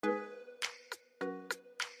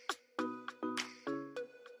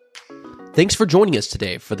Thanks for joining us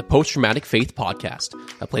today for the Post Traumatic Faith Podcast,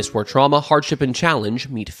 a place where trauma, hardship, and challenge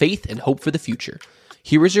meet faith and hope for the future.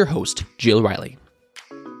 Here is your host, Jill Riley.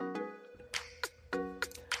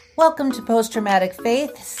 Welcome to Post Traumatic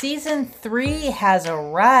Faith. Season 3 has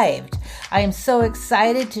arrived. I am so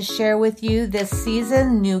excited to share with you this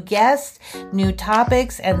season new guests, new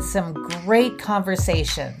topics, and some great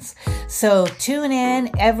conversations. So tune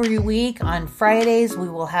in every week. On Fridays, we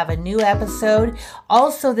will have a new episode.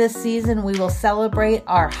 Also this season, we will celebrate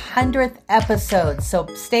our 100th episode. So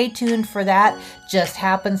stay tuned for that. Just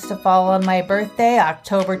happens to fall on my birthday,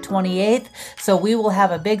 October 28th. So we will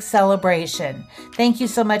have a big celebration. Thank you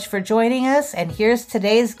so much for joining us. And here's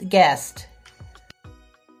today's guest.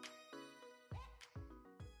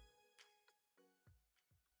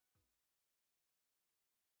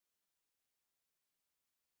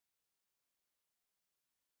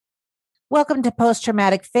 Welcome to Post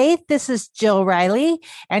Traumatic Faith. This is Jill Riley,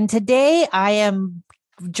 and today I am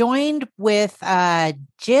joined with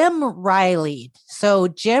Jim Riley. So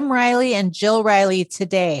Jim Riley and Jill Riley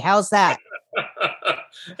today. How's that?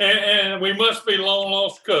 and we must be long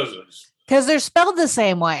lost cousins. Because they're spelled the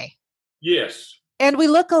same way. Yes. And we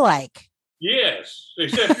look alike. Yes,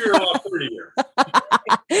 except you're a lot prettier.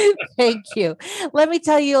 Thank you. Let me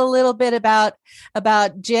tell you a little bit about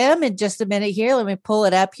Jim in just a minute here. Let me pull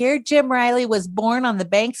it up here. Jim Riley was born on the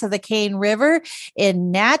banks of the Cane River in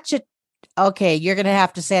Natchez. Okay, you're going to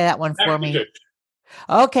have to say that one for me.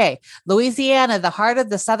 Okay, Louisiana, the heart of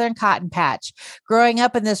the Southern Cotton Patch. Growing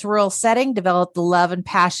up in this rural setting, developed the love and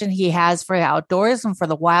passion he has for the outdoors and for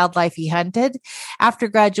the wildlife he hunted. After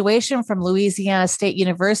graduation from Louisiana State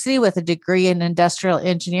University with a degree in industrial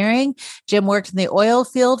engineering, Jim worked in the oil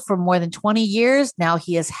field for more than 20 years. Now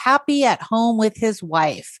he is happy at home with his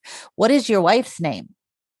wife. What is your wife's name?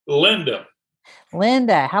 Linda.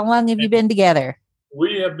 Linda, how long have you been together?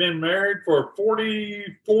 We have been married for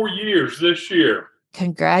 44 years this year.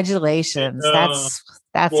 Congratulations. That's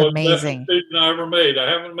amazing. That's the decision I ever made. I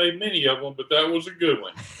haven't made many of them, but that was a good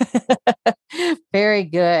one. Very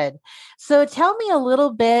good. So tell me a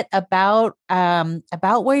little bit about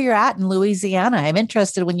where you're at in Louisiana. I'm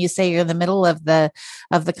interested when you say you're in the middle of the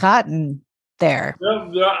cotton there.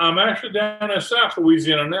 Well, I'm actually down in South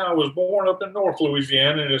Louisiana now. I was born up in North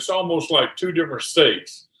Louisiana, and it's almost like two different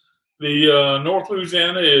states. The North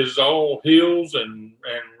Louisiana is all hills and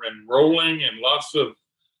rolling and lots of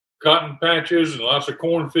cotton patches and lots of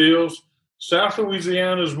cornfields. South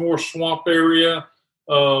Louisiana is more swamp area,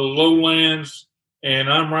 lowlands,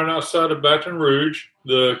 and I'm right outside of Baton Rouge,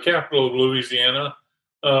 the capital of Louisiana,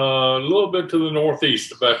 a little bit to the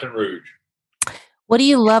northeast of Baton Rouge. What do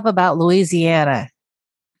you love about Louisiana?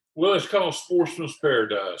 Well, it's called Sportsman's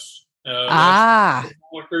Paradise. That's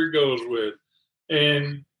what it goes with.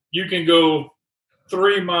 And you can go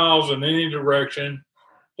 3 miles in any direction,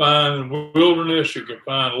 find wilderness, you can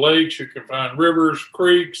find lakes, you can find rivers,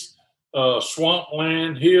 creeks,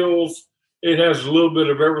 swampland, hills. It has a little bit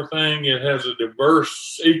of everything. It has a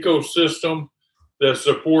diverse ecosystem that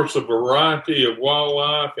supports a variety of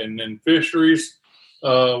wildlife and fisheries.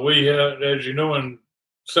 We have, as you know, in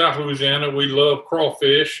South Louisiana, we love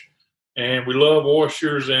crawfish and we love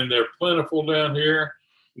oysters, and they're plentiful down here.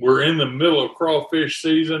 We're in the middle of crawfish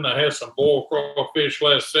season. I had some boiled crawfish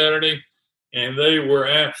last Saturday, and they were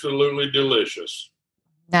absolutely delicious.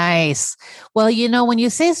 Nice. Well, you know, when you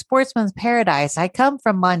say Sportsman's Paradise, I come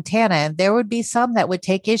from Montana, and there would be some that would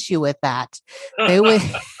take issue with that. They would,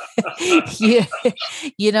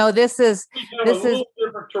 you know, this is a little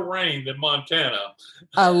different terrain than Montana.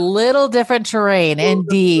 A little different terrain,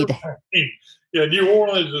 indeed. Yeah, New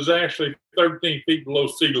Orleans is actually 13 feet below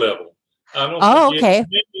sea level. I don't think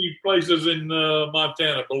many places in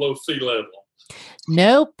Montana below sea level.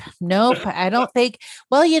 Nope. I don't think.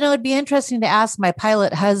 Well, you know, it'd be interesting to ask my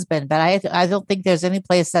pilot husband, but I don't think there's any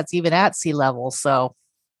place that's even at sea level. So,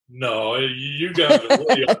 no, you guys are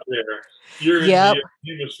way up there. You're in the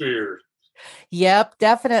hemisphere. Yep,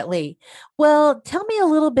 definitely. Well, tell me a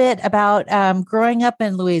little bit about growing up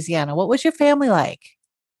in Louisiana. What was your family like?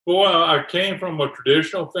 Well, I came from a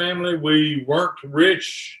traditional family. We weren't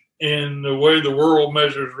rich in the way the world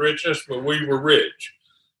measures richness, but we were rich.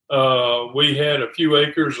 We had a few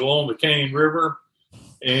acres along the Cane River,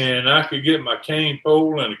 and I could get my cane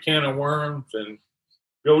pole and a can of worms and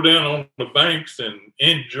go down on the banks and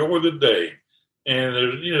enjoy the day. And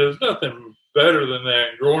there's nothing better than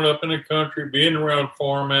that. Growing up in the country, being around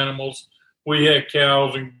farm animals, we had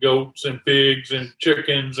cows and goats and pigs and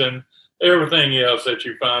chickens and everything else that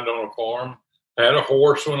you find on a farm. I had a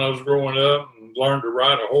horse when I was growing up and learned to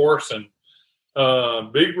ride a horse, and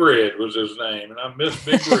Big Red was his name, and I miss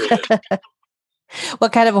Big Red.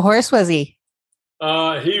 What kind of a horse was he?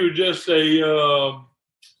 He was just a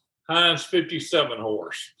Heinz 57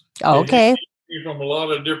 horse. Oh, okay. He's from a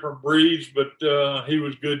lot of different breeds, but he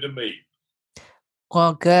was good to me.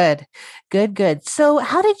 Well, good. So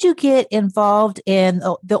how did you get involved in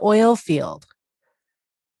the oil field?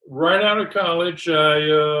 Right out of college,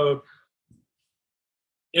 I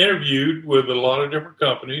interviewed with a lot of different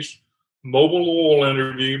companies. Mobil Oil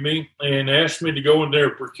interviewed me and asked me to go in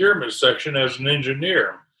their procurement section as an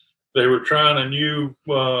engineer. They were trying a new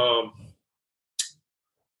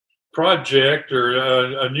project or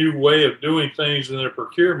a new way of doing things in their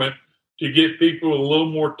procurement to get people a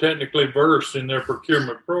little more technically versed in their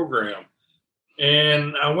procurement program.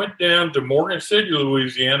 And I went down to Morgan City,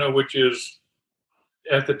 Louisiana, which is,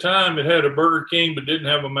 at the time, it had a Burger King but didn't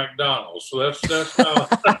have a McDonald's. So that's how,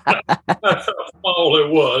 that's how small it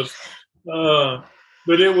was.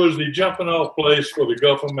 But it was the jumping off place for the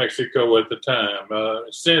Gulf of Mexico at the time.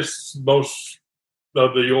 Since most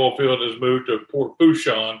of the oil field has moved to Port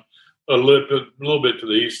Fourchon, a little bit to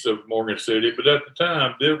the east of Morgan City, but at the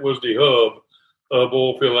time, it was the hub of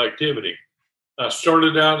oil field activity. I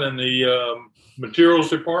started out in the materials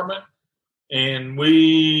department, and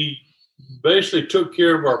we basically took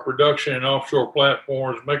care of our production and offshore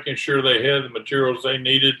platforms, making sure they had the materials they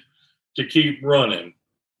needed to keep running.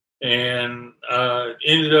 And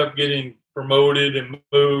ended up getting promoted and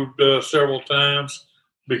moved several times,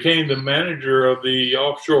 became the manager of the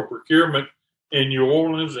offshore procurement in New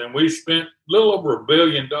Orleans, and we spent a little over $1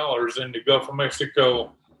 billion in the Gulf of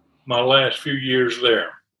Mexico my last few years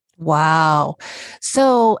there. Wow.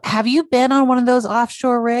 So have you been on one of those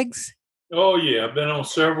offshore rigs? Oh, yeah. I've been on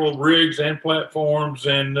several rigs and platforms,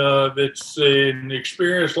 and it's an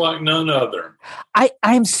experience like none other.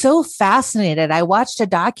 I'm so fascinated. I watched a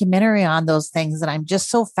documentary on those things, and I'm just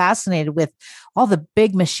so fascinated with all the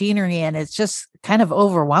big machinery, and it's just kind of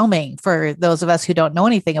overwhelming for those of us who don't know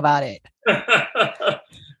anything about it.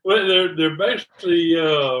 Well, they're basically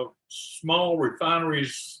small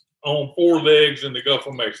refineries on 4 legs in the Gulf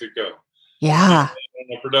of Mexico. Yeah. On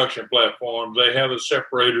the production platforms, they have the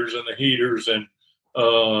separators and the heaters and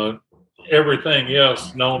everything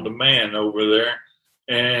else known to man over there.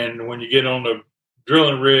 And when you get on the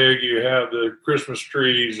drilling rig, you have the Christmas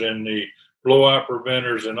trees and the blowout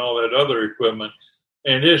preventers and all that other equipment.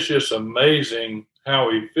 And it's just amazing how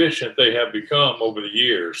efficient they have become over the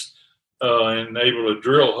years, and able to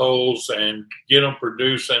drill holes and get them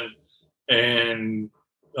producing and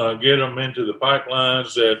get them into the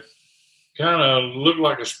pipelines that kind of look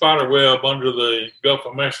like a spider web under the Gulf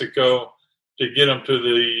of Mexico to get them to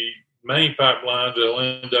the main pipelines that'll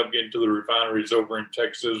end up getting to the refineries over in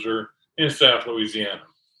Texas or in South Louisiana.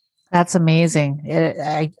 That's amazing.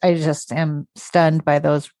 I just am stunned by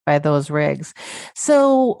those rigs.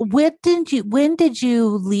 So when did you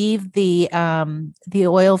leave the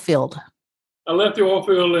oil field? I left the oil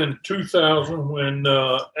field in 2000 when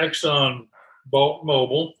Exxon bought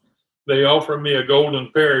Mobil. They offered me a golden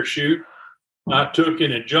parachute. I took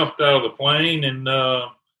it and jumped out of the plane and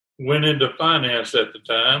went into finance at the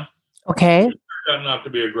time. Okay. It turned out not to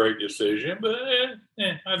be a great decision, but I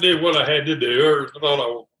did what I had to do, or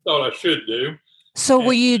thought I should do. So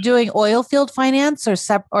were you doing oil field finance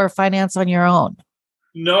or finance on your own?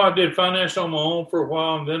 No, I did finance on my own for a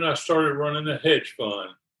while, and then I started running a hedge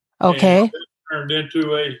fund. Okay. And it turned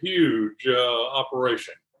into a huge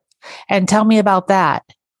operation. And tell me about that.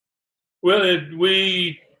 Well,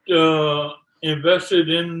 we invested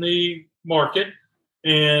in the market,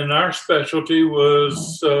 and our specialty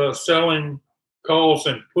was selling calls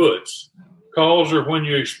and puts. Calls are when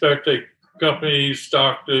you expect a company's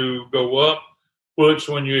stock to go up, puts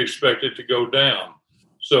when you expect it to go down.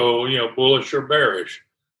 So, bullish or bearish.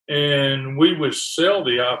 And we would sell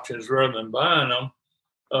the options rather than buying them.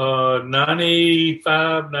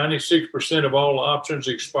 96% of all options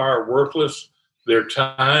expire worthless. They're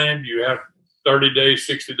timed. You have 30 days,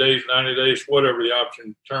 60 days, 90 days, whatever the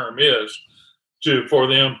option term is, for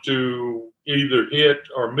them to either hit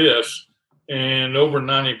or miss. And over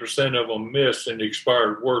 90% of them missed and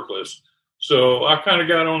expired worthless. So I kind of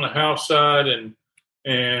got on the house side,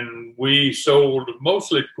 and we sold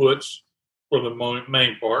mostly puts for the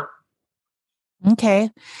main part. Okay.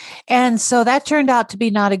 And so that turned out to be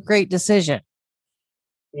not a great decision.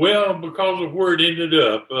 Well, because of where it ended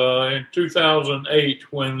up in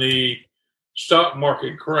 2008, when the stock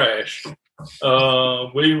market crashed,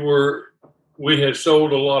 we had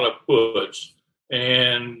sold a lot of puts,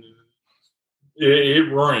 and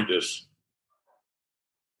it ruined us.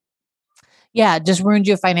 Yeah, it just ruined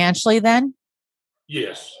you financially then?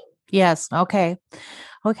 Yes. Yes. Okay.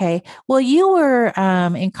 Okay. Well, you were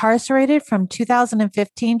incarcerated from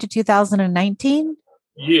 2015 to 2019.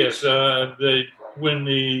 Yes,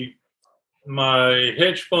 when my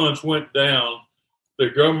hedge funds went down, the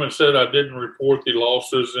government said I didn't report the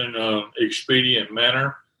losses in an expedient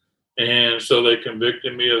manner. And so they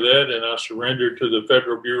convicted me of that, and I surrendered to the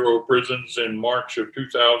Federal Bureau of Prisons in March of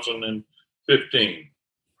 2015.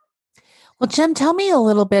 Well, Jim, tell me a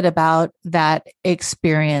little bit about that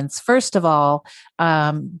experience. First of all,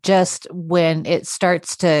 just when it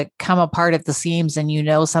starts to come apart at the seams and you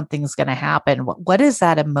know something's going to happen, what is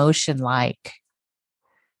that emotion like?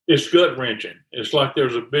 It's gut wrenching. It's like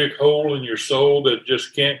there's a big hole in your soul that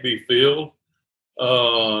just can't be filled.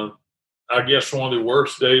 Uh, I guess one of the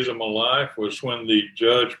worst days of my life was when the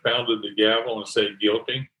judge pounded the gavel and said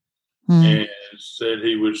guilty, and said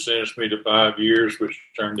he would sentence me to 5 years, which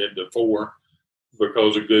turned into 4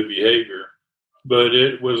 because of good behavior. But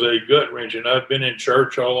it was a gut wrenching. I've been in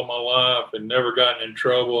church all of my life and never gotten in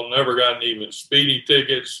trouble, never gotten even speeding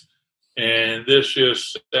tickets. And this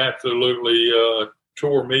just absolutely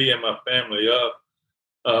tore me and my family up.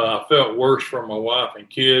 I felt worse for my wife and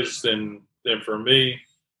kids than for me.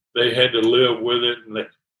 They had to live with it, and they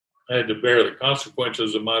had to bear the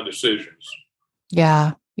consequences of my decisions.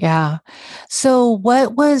 Yeah. Yeah. So,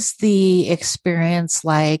 what was the experience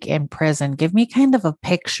like in prison? Give me kind of a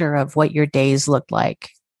picture of what your days looked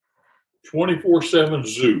like. 24/7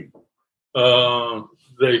 zoo. Uh,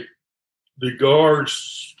 the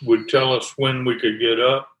guards would tell us when we could get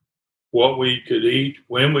up, what we could eat,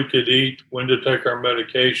 when to take our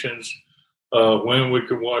medications, when we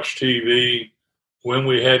could watch TV, when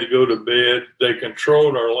we had to go to bed. They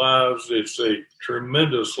controlled our lives. It's a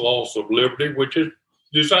tremendous loss of liberty, which is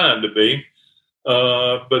designed to be.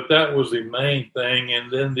 But that was the main thing.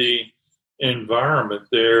 And then the environment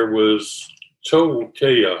there was total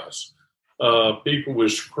chaos. People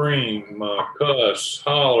would scream, cuss,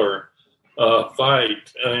 holler,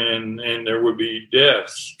 fight, and there would be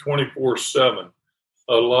deaths 24/7.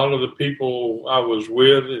 A lot of the people I was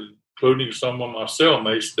with, including some of my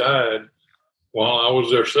cellmates, died while I was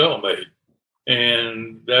their cellmate.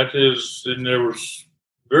 And there was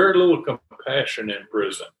very little compassion in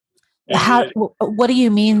prison. What do you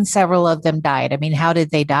mean several of them died? I mean, how did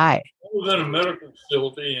they die? I was in a medical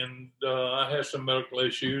facility, and I had some medical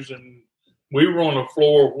issues, and we were on a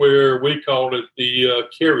floor where we called it the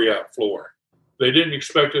carry-out floor. They didn't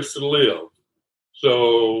expect us to live.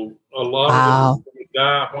 So a lot of them would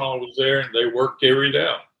die while I was there, and they were carried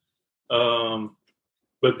out.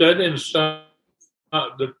 But that didn't stop.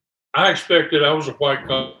 I expected, I was a white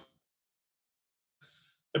collar,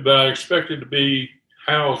 but I expected to be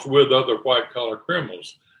housed with other white collar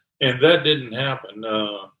criminals. And that didn't happen.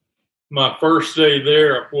 My first day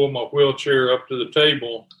there, I pulled my wheelchair up to the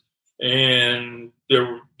table, and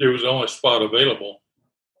there was the only spot available.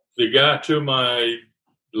 The guy to my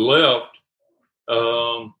left,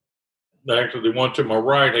 actually the one to my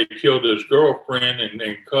right, had killed his girlfriend and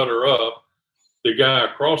cut her up. The guy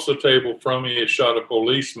across the table from me had shot a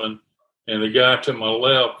policeman, and the guy to my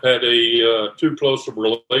left had a too close of a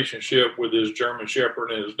relationship with his German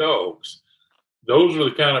Shepherd and his dogs. Those are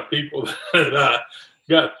the kind of people that I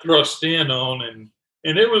got thrust in on,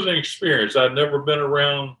 and it was an experience. I'd never been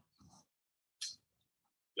around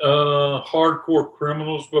hardcore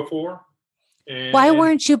criminals before. And why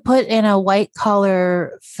weren't you put in a white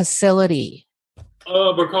collar facility?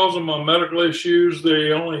 Because of my medical issues.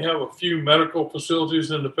 They only have a few medical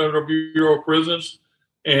facilities in the Federal Bureau of Prisons,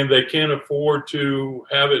 and they can't afford to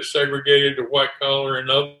have it segregated to white collar and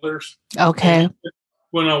others. Okay. And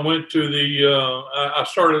when I went to I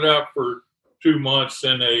started out for 2 months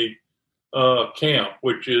in a camp,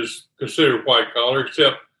 which is considered white collar,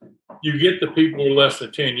 except you get the people less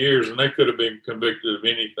than 10 years, and they could have been convicted of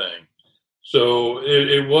anything. So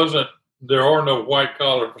it wasn't. There are no white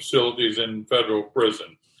collar facilities in federal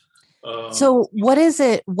prison. So what is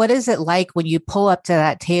it like when you pull up to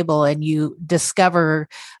that table and you discover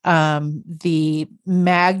the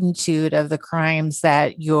magnitude of the crimes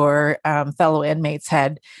that your fellow inmates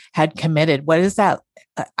had committed? What is that?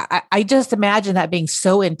 I just imagine that being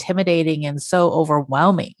so intimidating and so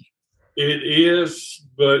overwhelming. It is,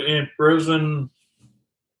 but in prison,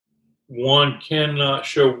 one cannot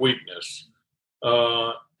show weakness.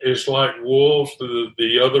 It's like wolves.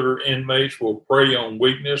 The other inmates will prey on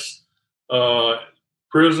weakness.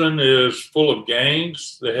 Prison is full of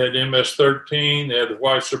gangs. They had MS-13. They had the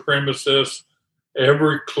white supremacists.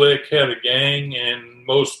 Every clique had a gang, and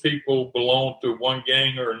most people belonged to one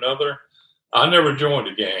gang or another. I never joined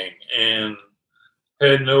a gang and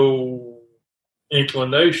had no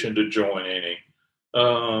inclination to join any.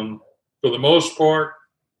 For the most part,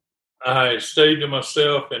 I stayed to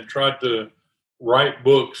myself and tried to write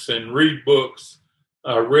books and read books.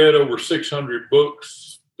 I read over 600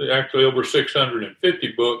 books, actually over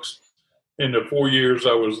 650 books in the 4 years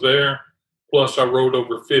I was there. Plus, I wrote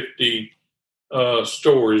over 50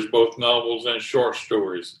 stories, both novels and short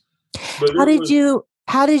stories. But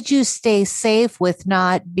how did you stay safe with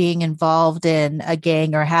not being involved in a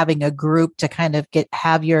gang or having a group to kind of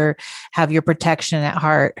have your protection at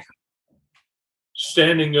heart?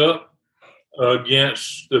 Standing up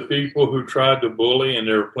against the people who tried to bully, and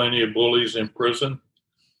there were plenty of bullies in prison,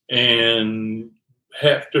 and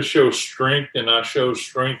have to show strength. And I showed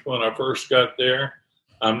strength when I first got there.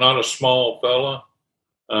 I'm not a small fella,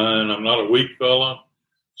 and I'm not a weak fella.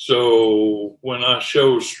 So when I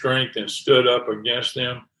showed strength and stood up against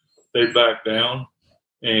them, they backed down,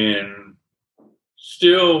 and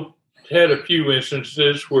still had a few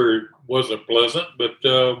instances where it wasn't pleasant, but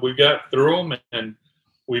we got through them and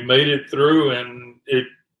we made it through, and it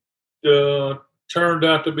turned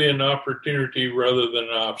out to be an opportunity rather than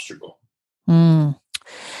an obstacle. Mm.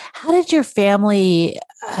 How did your family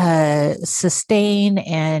sustain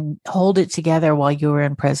and hold it together while you were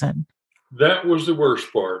in prison? That was the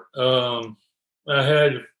worst part. I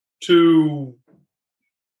had two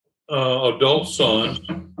adult sons,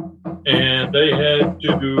 and they had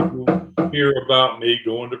to hear about me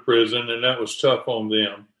going to prison, and that was tough on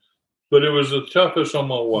them. But it was the toughest on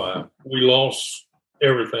my wife. We lost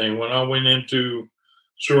everything. When I went into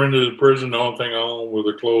surrender to prison, the only thing I owned were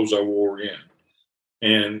the clothes I wore in.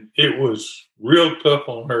 And it was real tough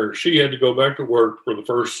on her. She had to go back to work for the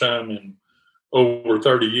first time in over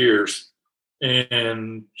 30 years.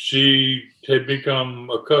 And she had become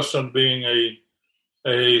accustomed to being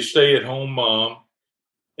a stay-at-home mom.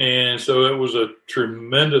 And so it was a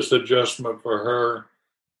tremendous adjustment for her.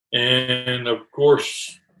 And, of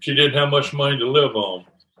course, she didn't have much money to live on.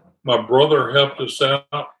 My brother helped us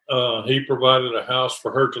out. He provided a house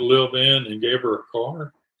for her to live in and gave her a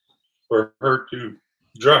car for her to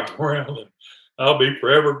drive around. And I'll be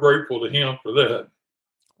forever grateful to him for that.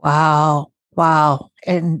 Wow. Wow.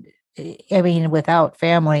 And I mean, without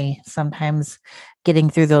family, sometimes getting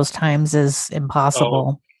through those times is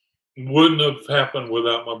impossible. Wouldn't have happened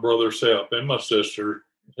without my brother's help, and my sister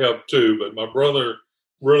helped too, but my brother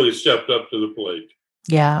really stepped up to the plate.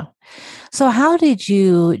 Yeah. So how did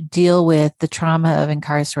you deal with the trauma of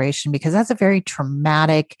incarceration? Because that's a very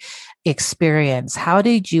traumatic experience. How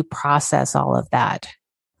did you process all of that?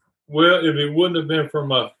 Well, if it wouldn't have been for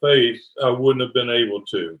my faith, I wouldn't have been able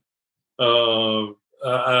to.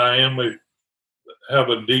 I have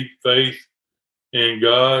a deep faith in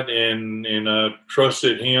God, and I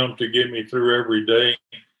trusted Him to get me through every day.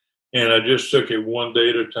 And I just took it one day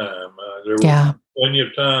at a time. There were plenty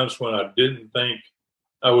of times when I didn't think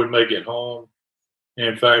I would make it home.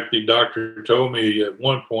 In fact, the doctor told me at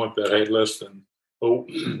one point that I had less than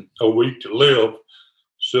a week to live.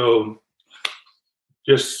 So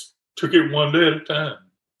just took it one day at a time.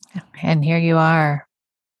 And here you are.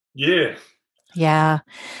 Yeah. Yeah.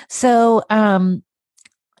 So,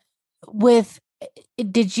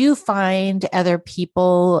 did you find other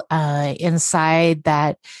people inside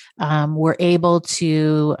that were able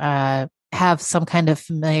to have some kind of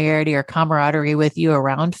familiarity or camaraderie with you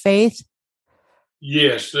around faith?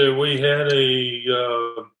 Yes, we had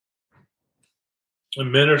a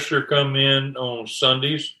minister come in on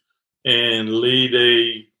Sundays and lead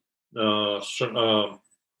a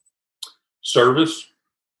service,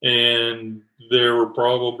 and there were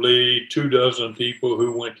probably 24 people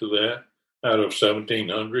who went to that out of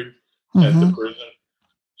 1,700 at the prison.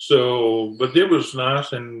 So, but it was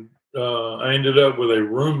nice, and I ended up with a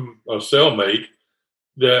cellmate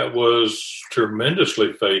that was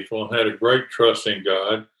tremendously faithful and had a great trust in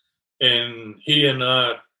God. And he and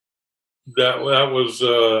I, that was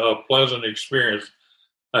a pleasant experience.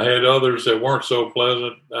 I had others that weren't so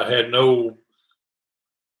pleasant. I had no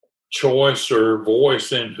choice or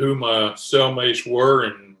voice in who my cellmates were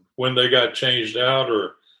and when they got changed out,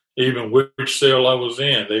 or even which cell I was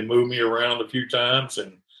in. They moved me around a few times,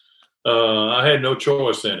 and I had no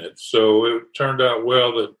choice in it. So it turned out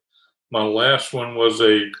well that my last one was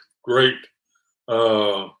a great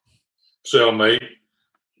cellmate.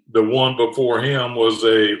 The one before him was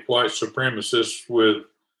a white supremacist with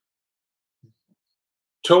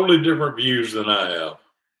totally different views than I have.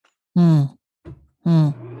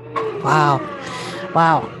 Wow.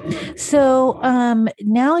 Wow. So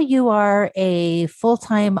now you are a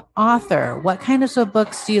full-time author. What kinds of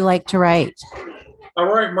books do you like to write? I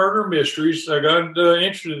write murder mysteries. I got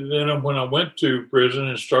interested in them when I went to prison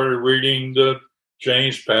and started reading the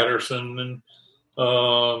James Patterson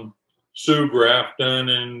and Sue Grafton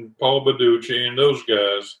and Paul Baducci and those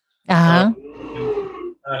guys. Uh-huh.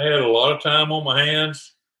 I had a lot of time on my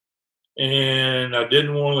hands, and I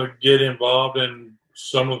didn't want to get involved in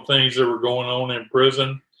some of the things that were going on in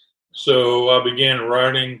prison. So I began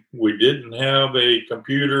writing. We didn't have a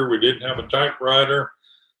computer. We didn't have a typewriter.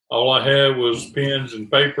 All I had was pens and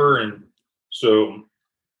paper. And so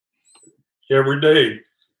every day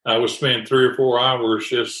I would spend 3 or 4 hours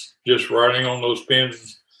just writing on those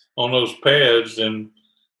pens, on those pads. And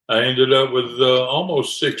I ended up with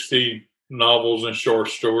almost 60 novels and short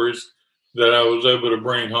stories that I was able to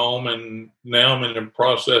bring home. And now I'm in the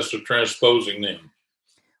process of transposing them.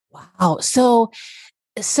 Wow. So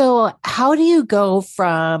how do you go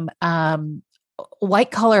from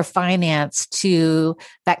white collar finance to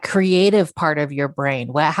that creative part of your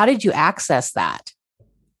brain? How did you access that?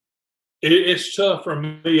 It's tough for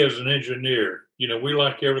me as an engineer. We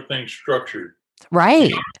like everything structured.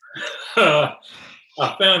 Right. I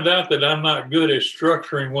found out that I'm not good at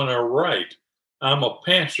structuring when I write. I'm a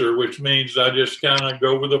pantser, which means I just kind of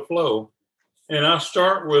go with the flow. And I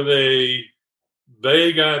start with a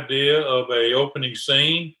vague idea of a opening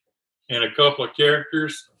scene and a couple of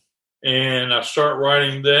characters, and I start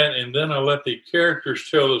writing that, and then I let the characters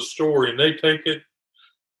tell the story, and they take it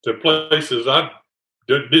to places I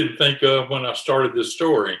didn't think of when I started this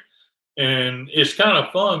story. And it's kind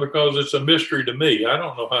of fun because it's a mystery to me. I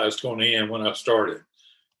don't know how it's going to end when I started.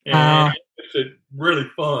 And it's really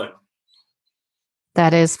fun.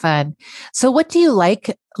 That is fun. So what do you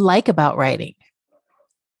like about writing?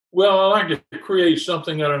 Well, I like to create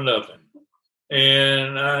something out of nothing.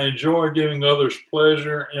 And I enjoy giving others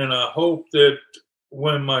pleasure. And I hope that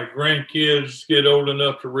when my grandkids get old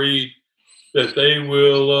enough to read, that they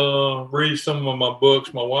will read some of my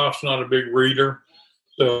books. My wife's not a big reader,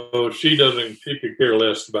 so she could care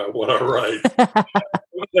less about what I write.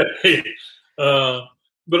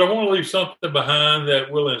 But I want to leave something behind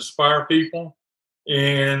that will inspire people.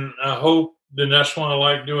 And I hope, and that's why I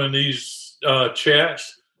like doing these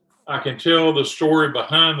chats. I can tell the story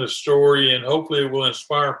behind the story, and hopefully it will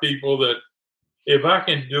inspire people that if I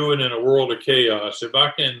can do it in a world of chaos, if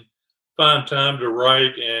I can find time to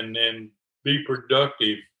write and be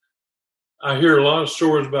productive. I hear a lot of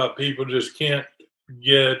stories about people just can't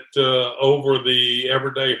get over the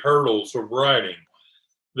everyday hurdles of writing,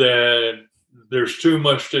 that there's too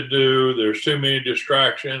much to do, there's too many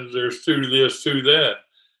distractions, there's too this, too that.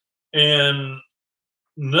 And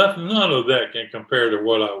none of that can compare to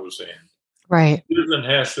what I was in. Right. Prison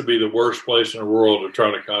has to be the worst place in the world to try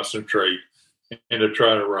to concentrate and to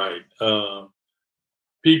try to write.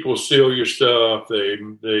 People steal your stuff. They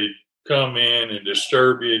come in and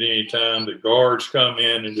disturb you at any time. The guards come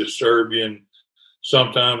in and disturb you. And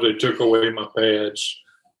sometimes they took away my pads.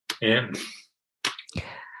 And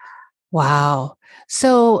wow.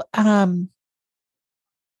 So,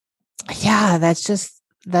 yeah, that's just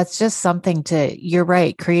something you're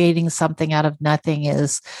right. Creating something out of nothing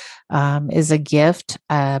is a gift,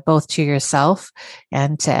 both to yourself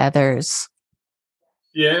and to others.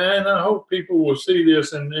 Yeah, and I hope people will see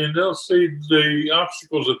this and they'll see the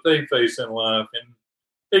obstacles that they face in life. And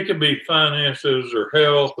it could be finances or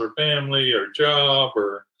health or family or job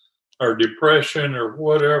or depression or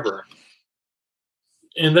whatever.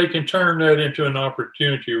 And they can turn that into an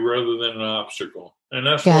opportunity rather than an obstacle. And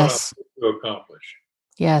that's what I hope to accomplish.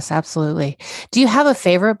 Yes, absolutely. Do you have a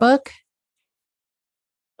favorite book?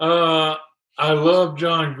 I love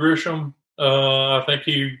John Grisham. I think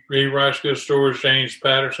he writes good stories. James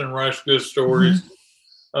Patterson writes good stories.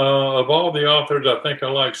 Mm-hmm. Of all the authors, I think I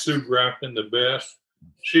like Sue Grafton the best.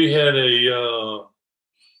 She had a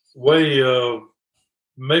way of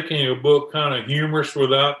making a book kind of humorous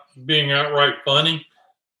without being outright funny.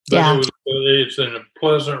 But it's a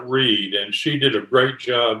pleasant read, and she did a great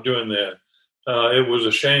job doing that. It was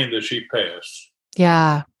a shame that she passed.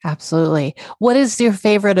 Yeah, absolutely. What is your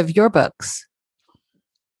favorite of your books?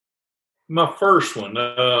 My first one,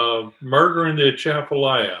 Murder in the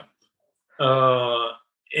Atchafalaya.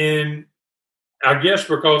 And I guess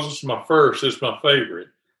because it's my first, it's my favorite.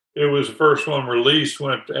 It was the first one released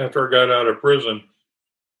after I got out of prison.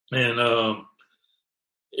 And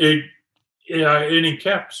it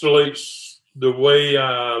encapsulates the way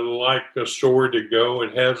I like a story to go.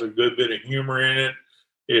 It has a good bit of humor in it.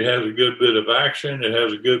 It has a good bit of action. It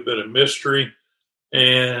has a good bit of mystery.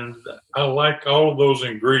 And I like all of those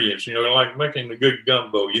ingredients. Like making a good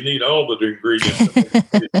gumbo. You need all the ingredients to make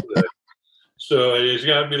it good. So it's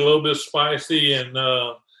got to be a little bit spicy and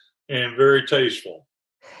very tasteful.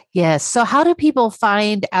 Yes. So how do people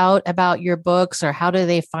find out about your books, or how do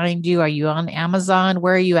they find you? Are you on Amazon?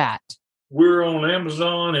 Where are you at? we're on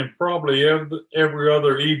Amazon and probably every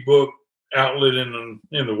other ebook outlet in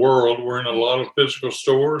the world. We're in a lot of physical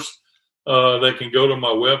stores. They can go to my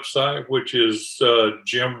website, which is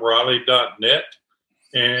jimriley.net,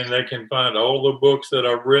 and they can find all the books that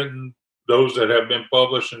I've written, those that have been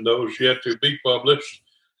published and those yet to be published,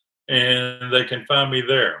 and they can find me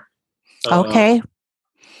there. Okay.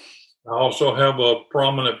 I also have a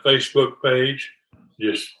prominent Facebook page.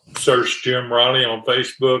 Just search Jim Riley on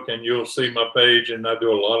Facebook and you'll see my page, and I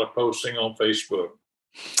do a lot of posting on Facebook.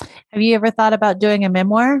 Have you ever thought about doing a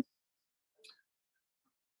memoir?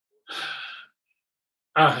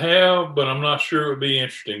 I have, but I'm not sure it would be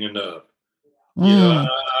interesting enough. You know,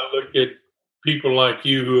 I look at people like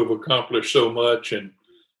you who have accomplished so much, and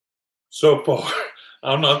so far,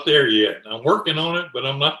 I'm not there yet. I'm working on it, but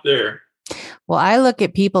I'm not there. Well, I look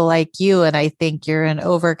at people like you and I think you're an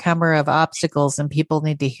overcomer of obstacles, and people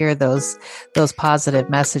need to hear those positive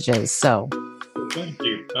messages. So thank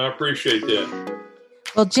you. I appreciate that.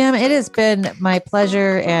 Well, Jim, it has been my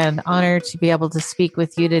pleasure and honor to be able to speak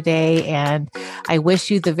with you today. And I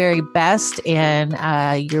wish you the very best in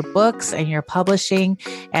your books and your publishing.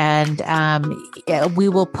 And we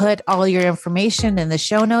will put all your information in the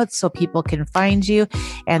show notes so people can find you.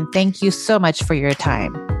 And thank you so much for your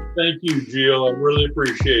time. Thank you, Jill. I really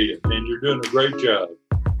appreciate it. And you're doing a great job.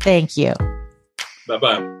 Thank you.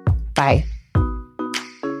 Bye-bye. Bye.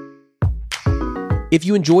 If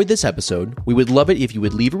you enjoyed this episode, we would love it if you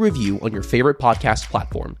would leave a review on your favorite podcast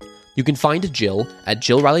platform. You can find Jill at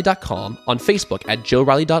jillriley.com, on Facebook at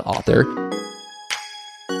jillriley.author,